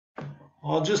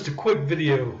Just a quick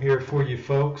video here for you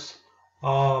folks.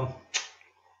 I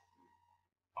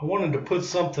wanted to put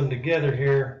something together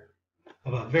here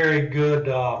of a very good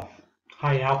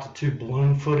high altitude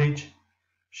balloon footage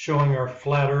showing our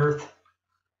flat earth.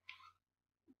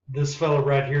 This fellow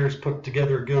right here has put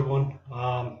together a good one.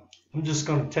 I'm just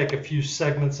going to take a few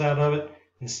segments out of it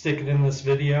and stick it in this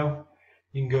video.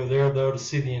 You can go there though to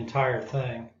see the entire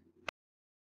thing.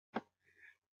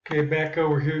 Okay, back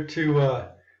over here to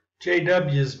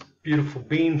JW's beautiful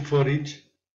beam footage,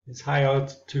 his high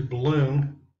altitude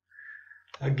balloon.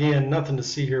 Again, nothing to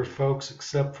see here, folks,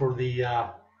 except for the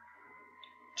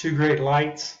two great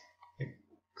lights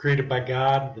created by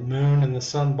God, the moon and the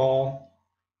sun ball.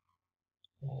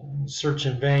 Search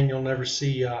in vain, you'll never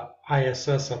see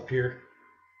ISS up here.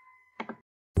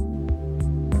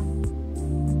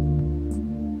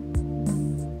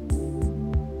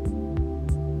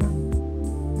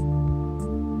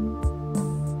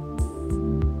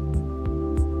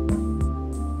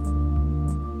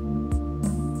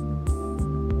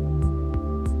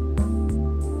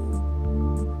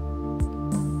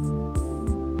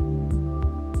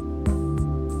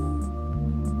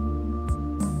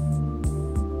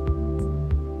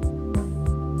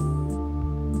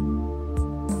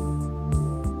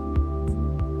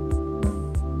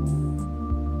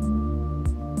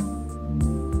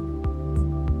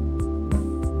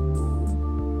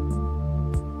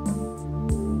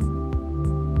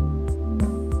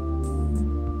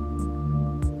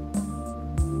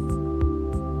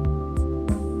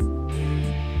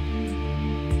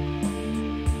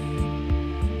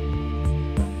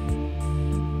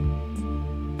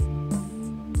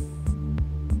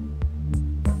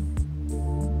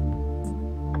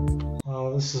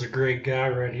 This is a great guy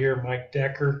right here, Mike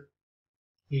Decker.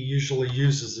 He usually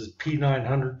uses his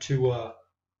P900 to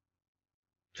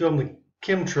film the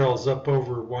chemtrails up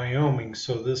over Wyoming,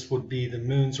 so this would be the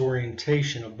moon's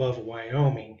orientation above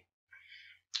Wyoming.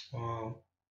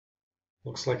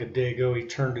 Looks like a day ago he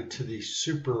turned it to the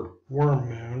super worm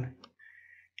moon.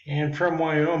 And from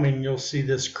Wyoming you'll see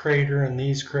this crater and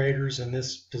these craters in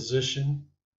this position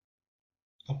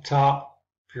up top.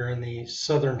 If you're in the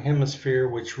southern hemisphere,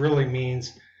 which really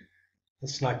means,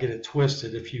 let's not get it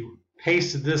twisted, if you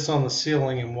pasted this on the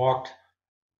ceiling and walked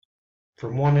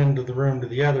from one end of the room to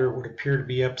the other, it would appear to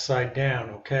be upside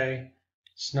down, okay?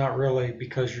 It's not really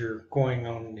because you're going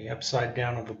on the upside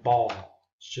down of a ball.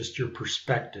 It's just your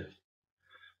perspective.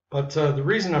 But the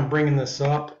reason I'm bringing this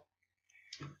up,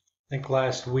 I think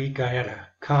last week I had a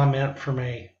comment from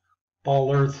a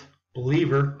Ball Earth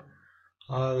believer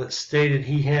that stated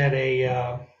he had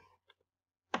a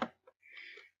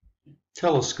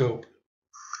telescope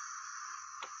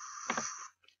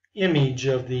image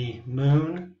of the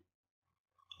moon,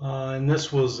 and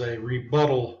this was a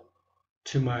rebuttal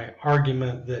to my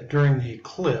argument that during the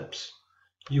eclipse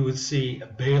you would see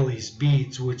Baily's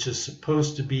beads, which is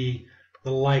supposed to be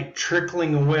the light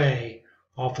trickling away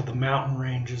off of the mountain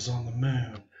ranges on the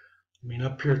moon. I mean,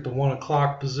 up here at the 1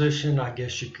 o'clock position, I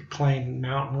guess you could claim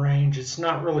mountain range. It's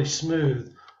not really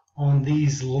smooth on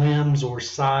these limbs or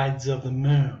sides of the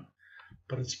moon,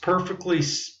 but it's perfectly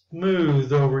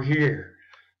smooth over here.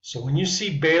 So when you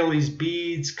see Baily's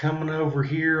beads coming over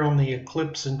here on the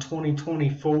eclipse in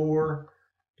 2024,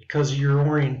 because of your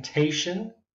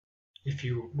orientation, if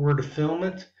you were to film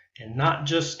it, and not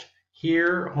just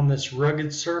here on this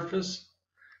rugged surface,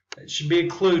 that should be a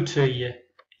clue to you.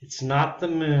 It's not the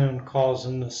moon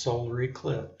causing the solar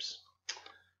eclipse.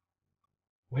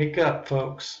 Wake up,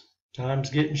 folks.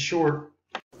 Time's getting short.